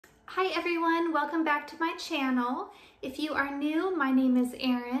Hi everyone, welcome back to my channel. If you are new, my name is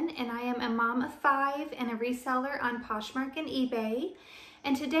Erin and I am a mom of 5 and a reseller on Poshmark and eBay.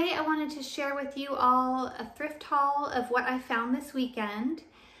 And today I wanted to share with you all a thrift haul of what I found this weekend.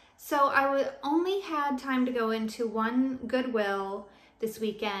 So I only had time to go into one Goodwill this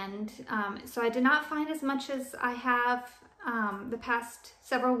weekend, so I did not find as much as I have the past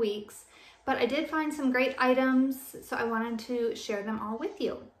several weeks, but I did find some great items, so I wanted to share them all with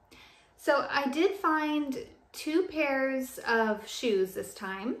you. So I did find 2 pairs of shoes this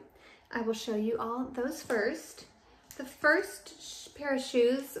time. I will show you all those first. The first pair of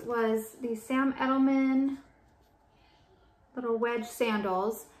shoes was the Sam Edelman little wedge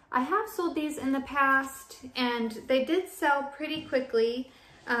sandals. I have sold these in the past and they did sell pretty quickly.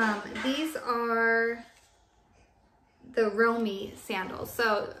 These are the Romy sandals.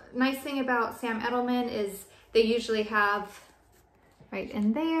 So nice thing about Sam Edelman is they usually have right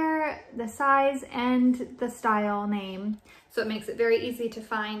in there the size and the style name, so it makes it very easy to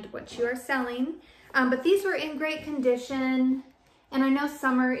find what you are selling. But these were in great condition, and I know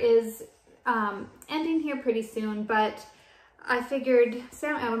summer is ending here pretty soon, but I figured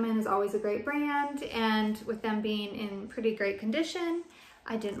Sam Edelman is always a great brand, and with them being in pretty great condition,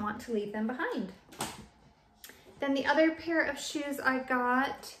 I didn't want to leave them behind. Then the other pair of shoes I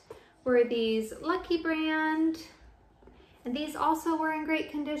got were these Lucky brand, and these also were in great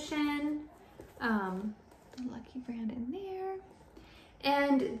condition. The Lucky brand in there.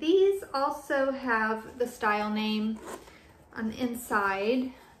 And these also have the style name on the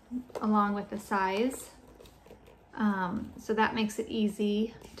inside along with the size. So that makes it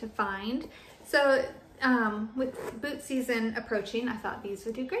easy to find. So with boot season approaching, I thought these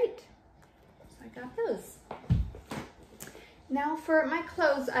would do great. So I got those. Now for my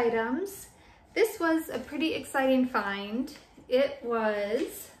clothes items. This was a pretty exciting find. It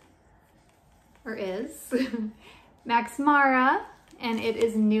was, or is, Max Mara, and it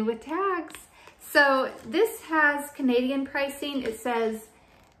is new with tags. So this has Canadian pricing. It says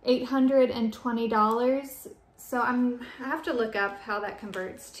 $820. So I have to look up how that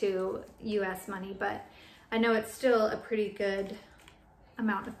converts to US money, but I know it's still a pretty good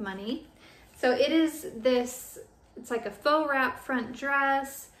amount of money. So it is this, it's like a faux wrap front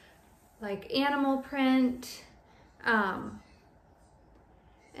dress, like animal print, and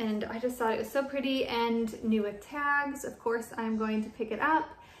I just thought it was so pretty and new with tags. Of course, I'm going to pick it up.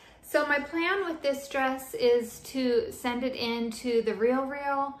 So my plan with this dress is to send it into the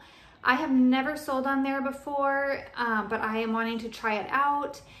Real. I have never sold on there before, but I am wanting to try it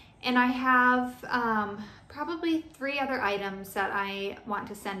out, and I have probably 3 other items that I want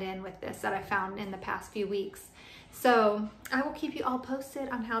to send in with this that I found in the past few weeks. So I will keep you all posted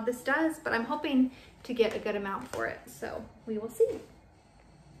on how this does, but I'm hoping to get a good amount for it, so we will see.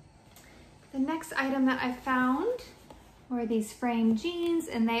 The next item that I found were these frame jeans,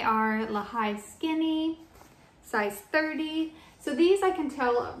 and they are Lehigh Skinny, size 30. So these I can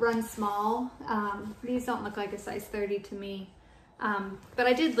tell run small. These don't look like a size 30 to me, but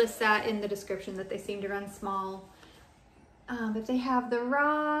I did list that in the description that they seem to run small. But they have the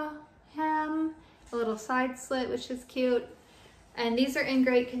raw hem, a little side slit, which is cute. And these are in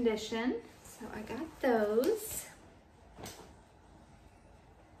great condition, so I got those.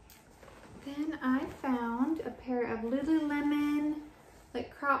 Then I found a pair of Lululemon,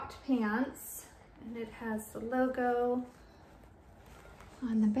 like cropped pants, and it has the logo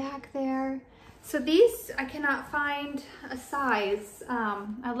on the back there. So these, I cannot find a size.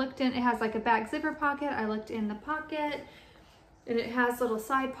 I looked in, it has like a back zipper pocket. I looked in the pocket, and it has little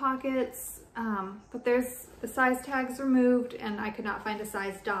side pockets, but there's the size tags removed, and I could not find a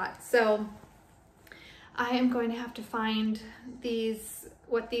size dot. So I am going to have to find these,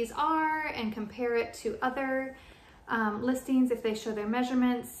 what these are, and compare it to other listings if they show their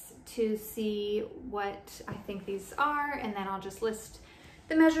measurements to see what I think these are, and then I'll just list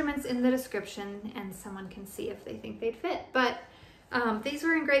the measurements in the description and someone can see if they think they'd fit. But these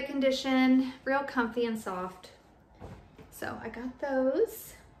were in great condition, real comfy and soft. So I got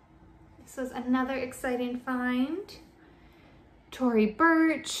those. This was another exciting find. Tory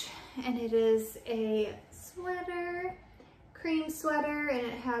Burch, and it is a sweater, cream sweater, and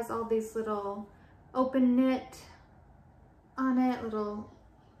it has all these little open knit on it, little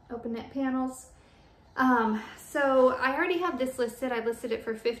open knit panels. So I already have this listed. I listed it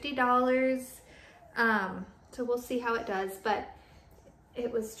for $50. So we'll see how it does, but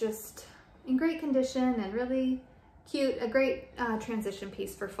it was just in great condition and really cute, a great transition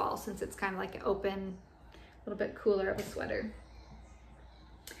piece for fall since it's kind of like an open, a little bit cooler of a sweater.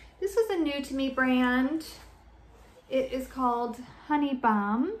 This was a new to me brand. It is called Honey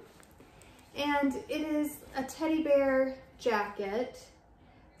Bum, and it is a teddy bear jacket.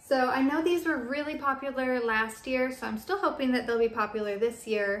 So I know these were really popular last year, so I'm still hoping that they'll be popular this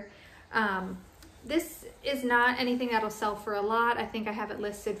year. This is not anything that'll sell for a lot. I think I have it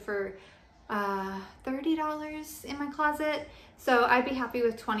listed for $30 in my closet, so I'd be happy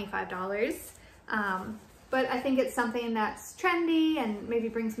with $25. But I think it's something that's trendy and maybe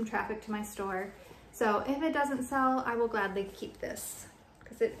bring some traffic to my store. So if it doesn't sell, I will gladly keep this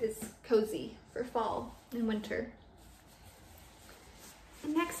because it is cozy for fall and winter. The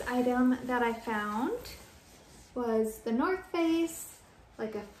next item that I found was the North Face,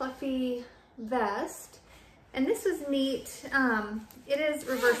 like a fluffy vest. And this was neat. It is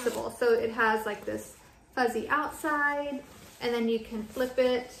reversible, so it has like this fuzzy outside, and then you can flip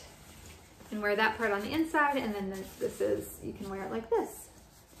it and wear that part on the inside, and then you can wear it like this.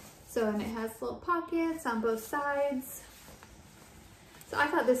 So, and it has little pockets on both sides. So I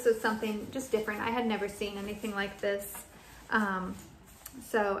thought this was something just different. I had never seen anything like this.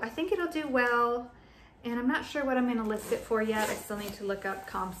 So I think it'll do well, and I'm not sure what I'm gonna list it for yet. I still need to look up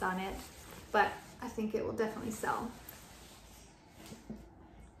comps on it, but I think it will definitely sell.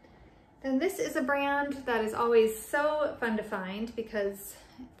 Then this is a brand that is always so fun to find because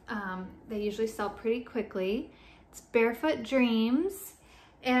they usually sell pretty quickly. It's Barefoot Dreams,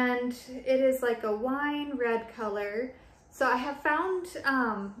 and it is like a wine red color. So I have found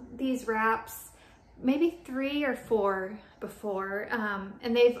these wraps, maybe 3 or 4 before,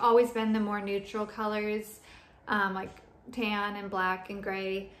 and they've always been the more neutral colors, like tan and black and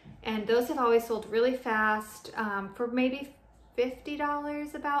gray, and those have always sold really fast for maybe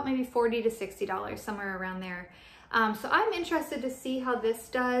 $50, about maybe $40 to $60, somewhere around there. So I'm interested to see how this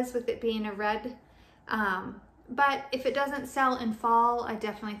does with it being a red, but if it doesn't sell in fall, I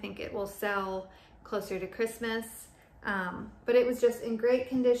definitely think it will sell closer to Christmas. But it was just in great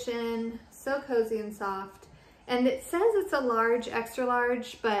condition, so cozy and soft. And it says it's a large, extra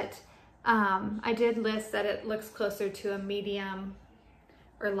large, but I did list that it looks closer to a medium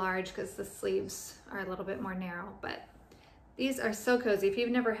or large because the sleeves are a little bit more narrow. But these are so cozy. If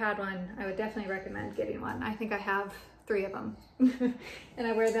you've never had one, I would definitely recommend getting one. I think I have 3 of them and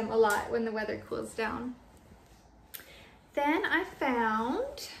I wear them a lot when the weather cools down. Then I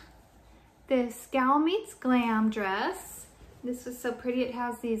found this Gal Meets Glam dress. This was so pretty. It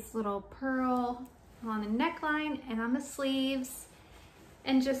has these little pearl on the neckline and on the sleeves,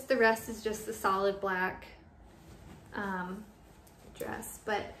 and just the rest is just the solid black dress.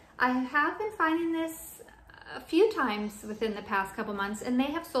 But I have been finding this a few times within the past couple months, and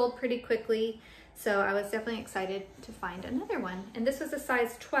they have sold pretty quickly, so I was definitely excited to find another one. And this was a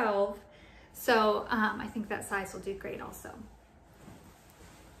size 12, so I think that size will do great also.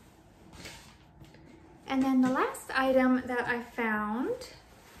 And then the last item that I found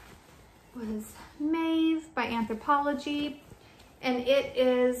was Maeve by Anthropologie, and it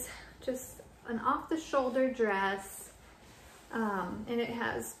is just an off-the-shoulder dress, and it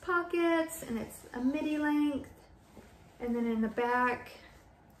has pockets, and it's a midi length, and then in the back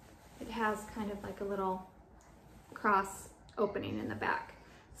it has kind of like a little cross opening in the back.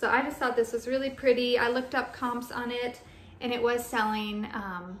 So I just thought this was really pretty. I looked up comps on it, and it was selling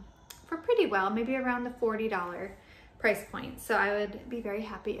for pretty well, maybe around the $40 price point. So I would be very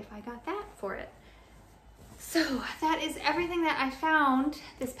happy if I got that for it. So that is everything that I found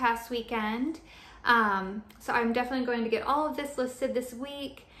this past weekend. So I'm definitely going to get all of this listed this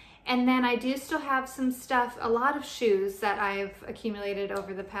week. And then I do still have some stuff, a lot of shoes that I've accumulated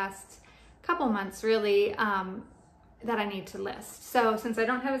over the past couple months really, that I need to list. So since I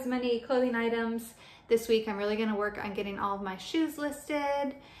don't have as many clothing items this week, I'm really gonna work on getting all of my shoes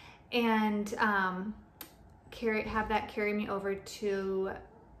listed and have that carry me over to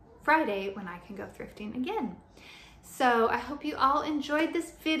Friday when I can go thrifting again. So I hope you all enjoyed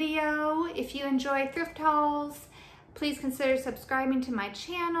this video. If you enjoy thrift hauls, please consider subscribing to my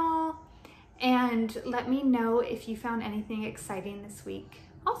channel and let me know if you found anything exciting this week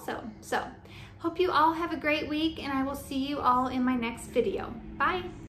also. So hope you all have a great week, and I will see you all in my next video. Bye.